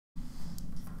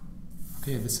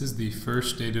Okay, this is the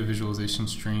first data visualization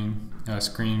screen.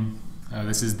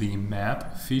 This is the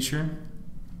map feature.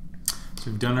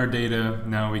 So we've done our data,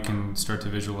 now we can start to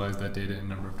visualize that data in a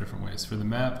number of different ways. For the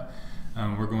map,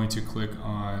 we're going to click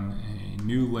on a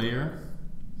new layer.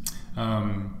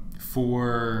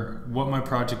 For what my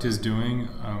project is doing,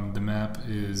 the map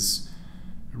is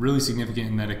really significant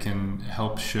in that it can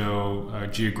help show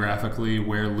geographically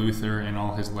where Luther and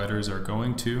all his letters are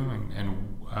going to,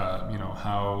 and you know,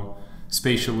 how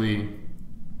spatially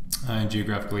and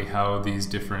geographically how these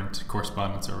different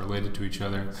correspondents are related to each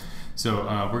other. So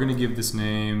we're going to give this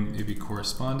name maybe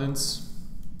correspondence.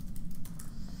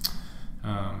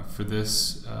 For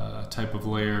this type of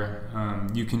layer,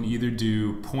 you can either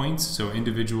do points, so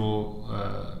individual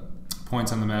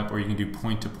points on the map, or you can do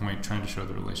point to point, trying to show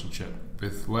the relationship.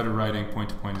 With letter writing,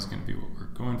 point to point is going to be what we're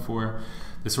going for.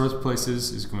 The source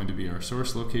places is going to be our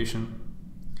source location.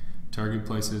 Target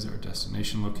places, our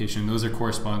destination location. Those are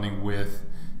corresponding with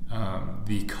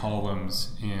the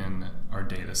columns in our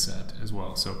data set as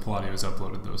well. So Palladio has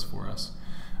uploaded those for us.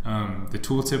 The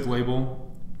tooltip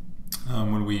label,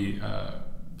 when we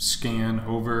scan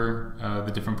over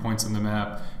the different points in the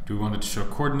map, do we want it to show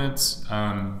coordinates?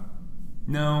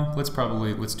 No, let's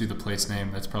do the place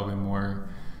name. That's probably more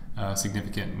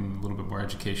significant and a little bit more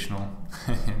educational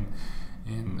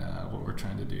in what we're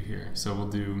trying to do here. So we'll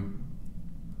do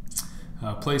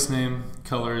place name,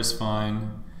 color is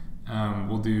fine.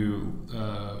 We'll do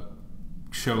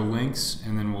show links,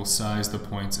 and then we'll size the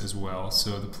points as well.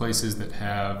 So the places that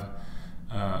have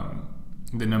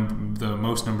the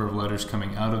most number of letters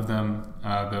coming out of them,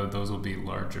 those will be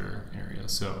larger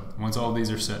areas. So once all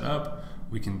these are set up,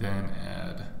 we can then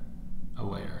add a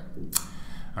layer.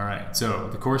 All right, so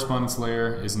the correspondence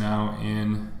layer is now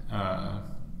in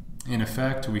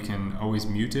effect. We can always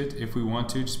mute it if we want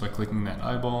to, just by clicking that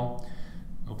eyeball.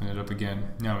 Open it up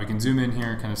again. Now we can zoom in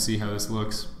here and kind of see how this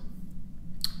looks.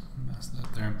 Mask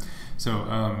that there.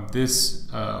 So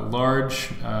this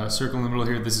large circle in the middle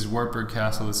here, this is Wartburg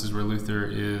Castle. This is where Luther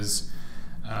is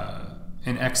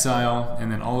in exile, and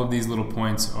then all of these little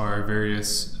points are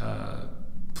various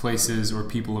places or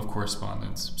people of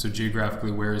correspondence. So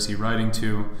geographically, where is he writing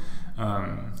to?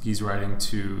 He's writing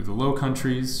to the Low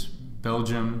Countries,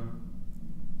 Belgium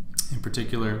in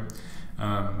particular.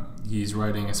 He's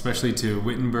writing especially to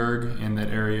Wittenberg and that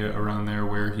area around there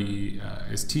where he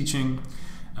is teaching.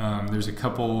 There's a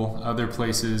couple other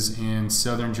places in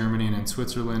southern Germany and in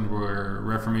Switzerland where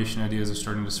Reformation ideas are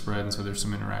starting to spread, and so there's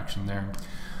some interaction there.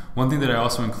 One thing that I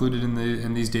also included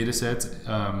in these data sets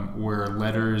were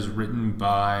letters written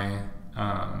by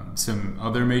some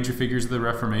other major figures of the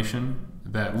Reformation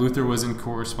that Luther was in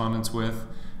correspondence with,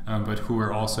 but who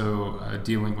were also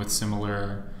dealing with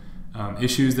similar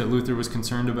issues that Luther was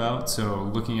concerned about.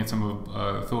 So looking at some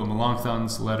of Philip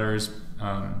Melanchthon's letters,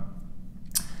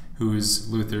 he's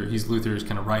Luther's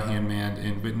kind of right-hand man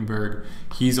in Wittenberg.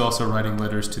 He's also writing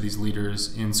letters to these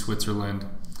leaders in Switzerland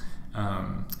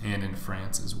and in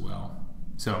France as well.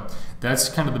 So that's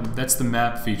kind of that's the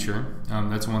map feature.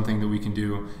 That's one thing that we can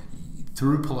do.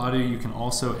 Through Palladio, you can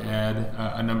also add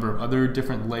a number of other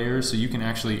different layers, so you can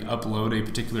actually upload a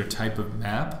particular type of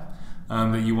map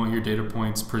that you want your data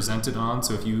points presented on.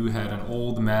 So if you had an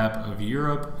old map of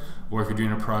Europe, or if you're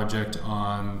doing a project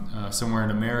on somewhere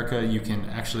in America, you can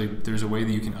actually, there's a way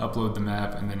that you can upload the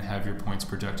map and then have your points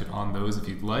projected on those if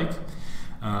you'd like.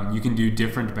 You can do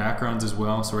different backgrounds as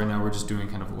well. So right now we're just doing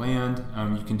kind of land.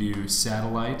 You can do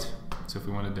satellite. So if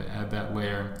we wanted to add that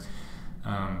layer,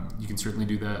 you can certainly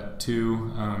do that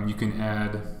too. You can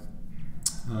add,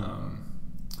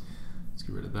 let's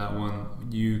get rid of that one.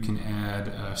 You can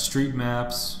add street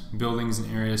maps, buildings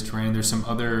and areas, terrain. There's some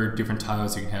other different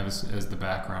tiles you can have as the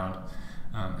background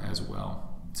as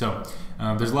well. So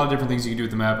there's a lot of different things you can do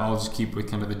with the map. I'll just keep with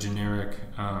kind of the generic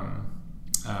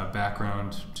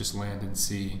background, just land and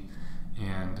sea,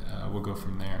 and we'll go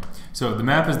from there. So the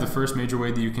map is the first major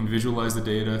way that you can visualize the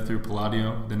data through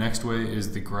Palladio. The next way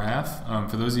is the graph.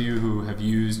 For those of you who have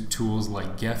used tools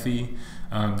like Gephi,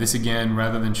 this again,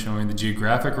 rather than showing the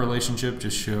geographic relationship,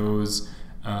 just shows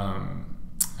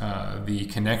the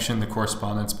connection, the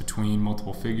correspondence between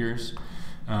multiple figures.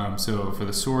 So for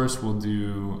the source, we'll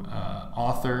do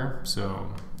author,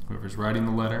 so whoever's writing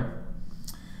the letter.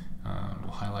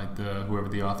 We'll highlight whoever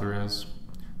the author is.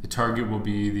 The target will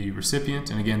be the recipient,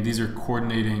 and again, these are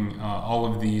coordinating, all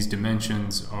of these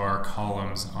dimensions are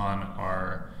columns on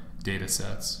our data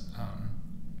sets.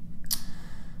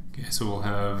 Okay, so we'll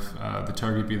have the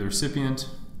target be the recipient,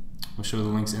 we'll show the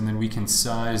links, and then we can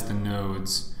size the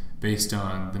nodes based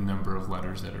on the number of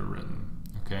letters that are written.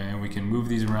 Okay, and we can move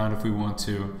these around if we want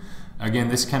to. Again,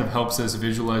 this kind of helps us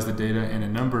visualize the data in a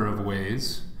number of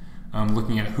ways,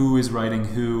 looking at who is writing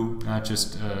who, not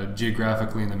just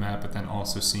geographically in the map, but then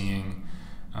also seeing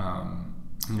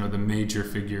the major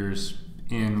figures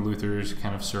in Luther's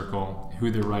kind of circle,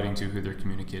 who they're writing to, who they're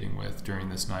communicating with during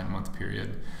this 9-month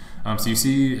period. So you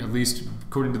see, at least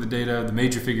according to the data, the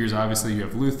major figures, obviously you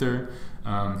have Luther,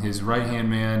 his right-hand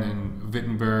man in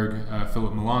Wittenberg,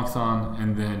 Philip Melanchthon,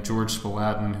 and then George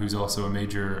Spalatin, who's also a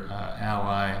major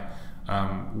ally,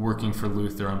 working for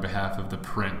Luther on behalf of the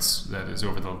prince that is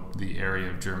over the area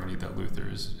of Germany that Luther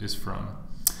is from.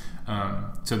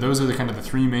 So those are the kind of the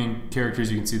three main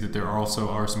characters. You can see that there also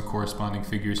are some corresponding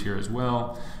figures here as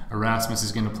well. Erasmus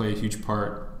is going to play a huge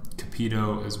part,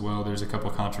 Capito as well. There's a couple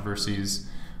of controversies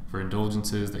for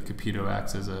indulgences that Capito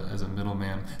acts as a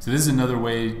middleman. So this is another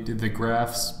way, the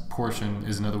graphs portion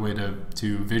is another way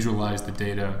to visualize the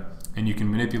data, and you can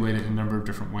manipulate it in a number of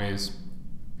different ways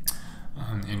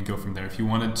and go from there. If you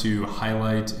wanted to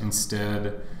highlight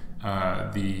instead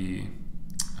the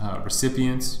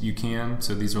recipients, you can.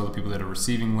 So these are all the people that are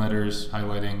receiving letters.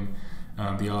 Highlighting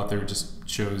the author just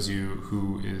shows you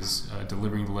who is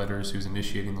delivering the letters, who's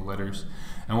initiating the letters.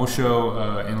 And we'll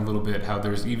show in a little bit how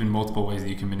there's even multiple ways that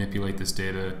you can manipulate this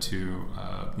data to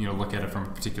look at it from a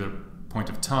particular point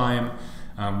of time.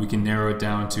 We can narrow it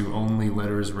down to only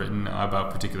letters written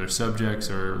about particular subjects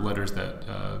or letters that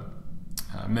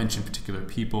mention particular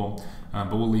people,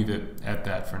 but we'll leave it at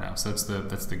that for now. So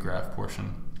that's the graph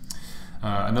portion.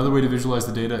 Another way to visualize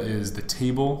the data is the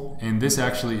table, and this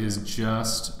actually is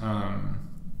just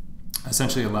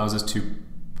essentially allows us to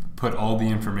put all the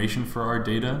information for our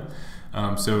data.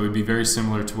 So it would be very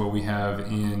similar to what we have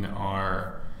in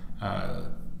our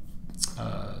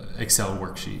Excel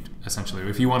worksheet, essentially.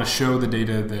 If you want to show the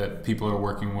data that people are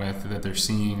working with, that they're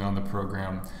seeing on the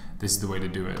program, this is the way to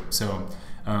do it. So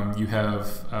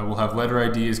we'll have letter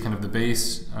ID as kind of the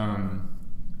base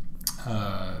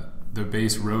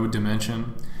row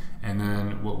dimension, and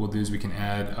then what we'll do is we can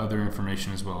add other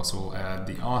information as well. So we'll add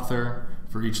the author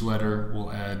for each letter,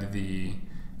 we'll add the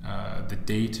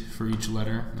date for each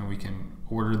letter, and we can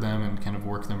order them and kind of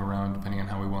work them around depending on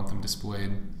how we want them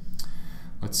displayed.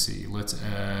 Let's see, let's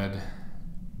add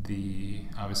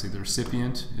obviously the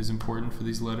recipient is important for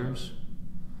these letters.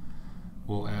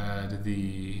 We'll add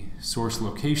the source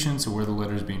location, so where the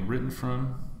letter is being written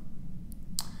from,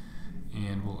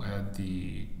 and we'll add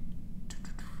the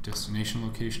destination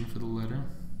location for the letter.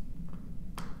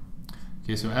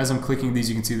 Okay, so as I'm clicking these,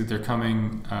 you can see that they're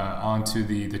coming onto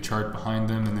the chart behind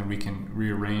them, and then we can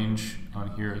rearrange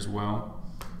on here as well.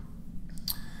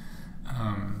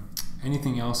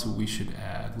 Anything else we should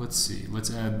add? Let's see.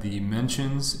 Let's add the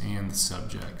mentions and the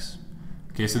subjects.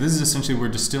 Okay, so this is essentially we're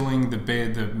distilling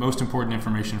the most important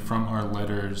information from our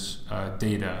letters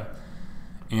data,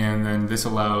 and then this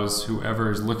allows whoever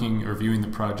is looking or viewing the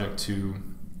project to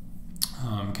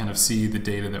kind of see the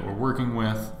data that we're working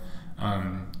with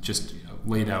just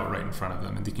laid out right in front of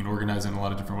them, and they can organize it in a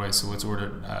lot of different ways. So let's order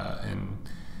it in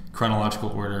chronological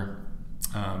order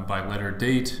by letter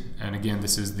date, and again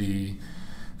this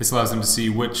allows them to see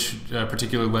which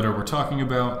particular letter we're talking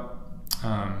about,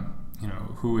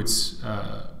 who it's,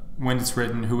 when it's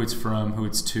written, who it's from, who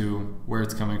it's to, where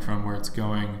it's coming from, where it's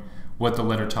going, what the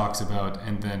letter talks about,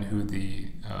 and then who the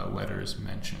letters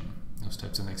mention, those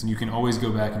types of things. And you can always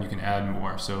go back and you can add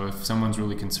more. So if someone's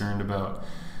really concerned about,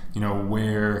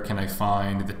 where can I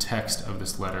find the text of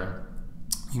this letter,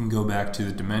 you can go back to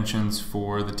the dimensions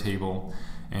for the table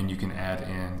and you can add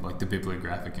in like the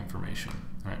bibliographic information.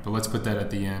 All right, but let's put that at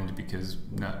the end because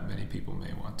not many people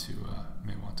may want to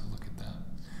look at that.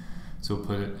 So we'll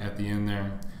put it at the end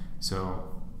there.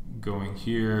 So going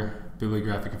here,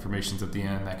 bibliographic information is at the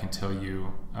end. That can tell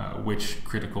you which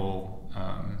critical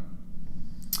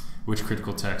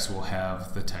text will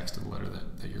have the text of the letter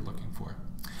that you're looking for.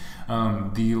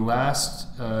 The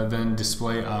last then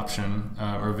display option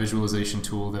or visualization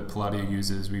tool that Palladio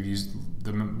uses, we've used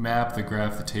the map, the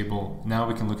graph, the table. Now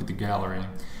we can look at the gallery.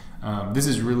 This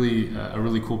is really a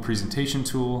really cool presentation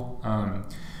tool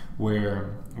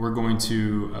where we're going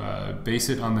to base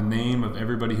it on the name of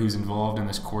everybody who's involved in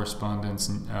this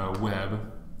correspondence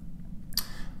web.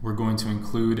 We're going to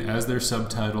include as their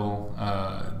subtitle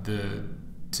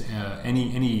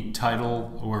any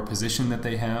title or position that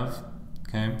they have.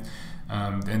 Okay,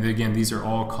 and again, these are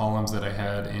all columns that I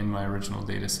had in my original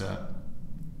data set.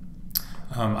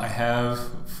 I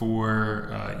have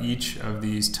for each of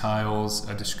these tiles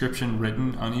a description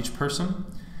written on each person,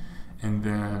 and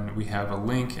then we have a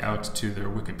link out to their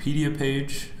Wikipedia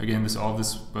page. Again,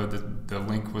 the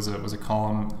link was a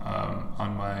column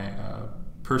on my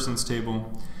persons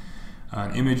table,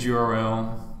 an image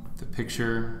URL, the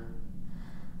picture,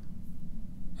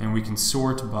 and we can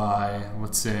sort by,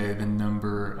 let's say, the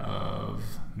number of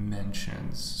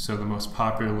mentions. So the most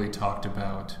popularly talked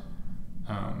about,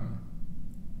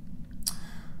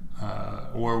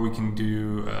 or we can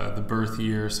do the birth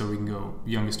year, so we can go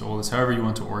youngest to oldest. However you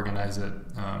want to organize it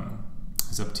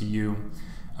is up to you.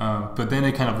 But then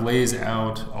it kind of lays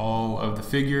out all of the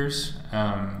figures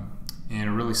in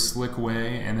a really slick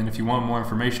way, and then if you want more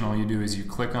information, all you do is you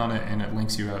click on it and it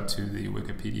links you out to the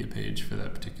Wikipedia page for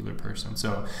that particular person.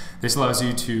 So this allows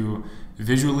you to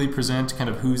visually present kind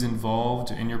of who's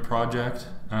involved in your project.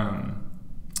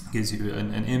 Gives you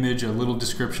an image, a little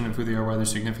description of who they are, why they're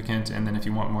significant, and then if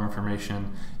you want more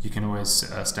information, you can always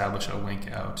establish a link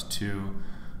out to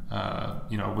a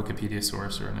Wikipedia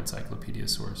source or an encyclopedia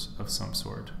source of some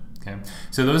sort. Okay,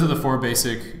 so those are the 4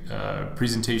 basic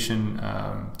presentation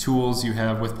tools you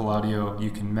have with Palladio.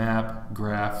 You can map,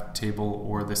 graph, table,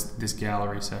 or this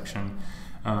gallery section.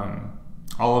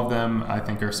 All of them, I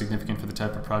think, are significant for the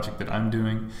type of project that I'm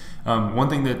doing. One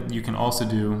thing that you can also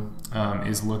do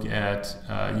is look at,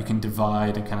 you can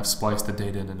divide and kind of splice the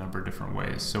data in a number of different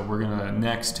ways. So we're going to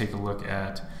next take a look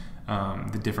at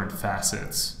the different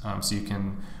facets. So you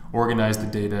can organize the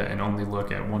data and only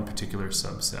look at one particular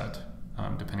subset,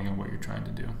 depending on what you're trying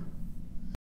to do.